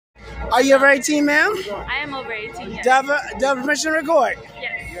Are you over 18, ma'am? I am over 18, yes. Do you have permission to record?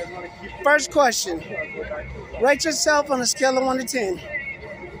 Yes. First question. Rate yourself on a scale of 1 to 10.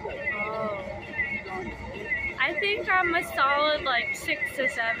 Oh. I think I'm a solid, like, 6 to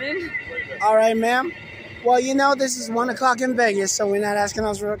 7. All right, ma'am. Well, you know, this is 1 o'clock in Vegas, so we're not asking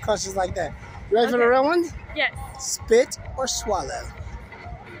those real questions like that. You ready for the real one? Yes. Spit or swallow?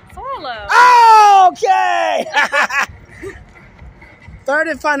 Swallow. Okay! Third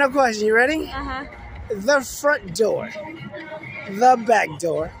and final question. You ready? Uh-huh. The front door, the back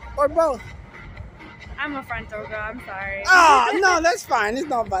door, or both? I'm a front door girl. I'm sorry. Oh, no, that's fine. It's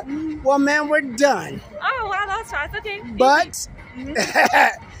not fine. Well, man, we're done. Oh, wow, that's fast. Okay. But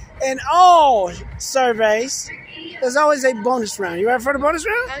in all surveys, there's always a bonus round. You ready for the bonus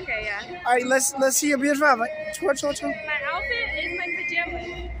round? Okay, yeah. All right, let's see your beautiful outfit. My outfit is my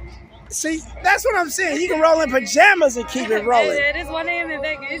pajamas. See, that's what I'm saying. You can roll in pajamas and keep it rolling. It is 1 a.m. in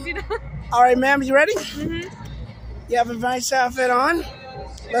Vegas, you know. All right, ma'am, you ready? Mm-hmm. You have a nice outfit on.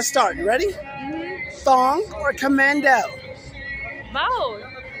 Let's start. You ready? Mm-hmm. Thong or commando? Both.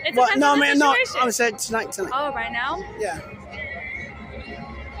 It Well, depends no, on the man, no. situation. I'm saying tonight. Oh, right now? Yeah.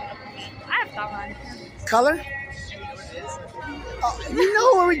 I have thong on. Color? Oh, you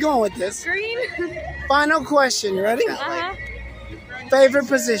know where we're going with this. Green? Final question. You ready? Uh-huh. Favorite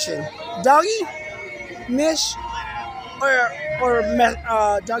position? Doggy, mish, or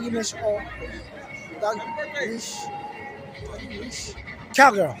doggy mish or doggy mish?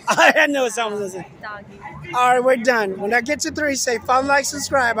 Cowgirl. I know what someone was saying. Doggy. All right, we're done. When I get to 3, say follow, like,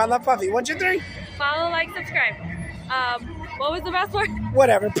 subscribe. I love Puffy. 1, 2, 3. Follow, like, subscribe. What was the best word?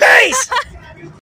 Whatever. Peace.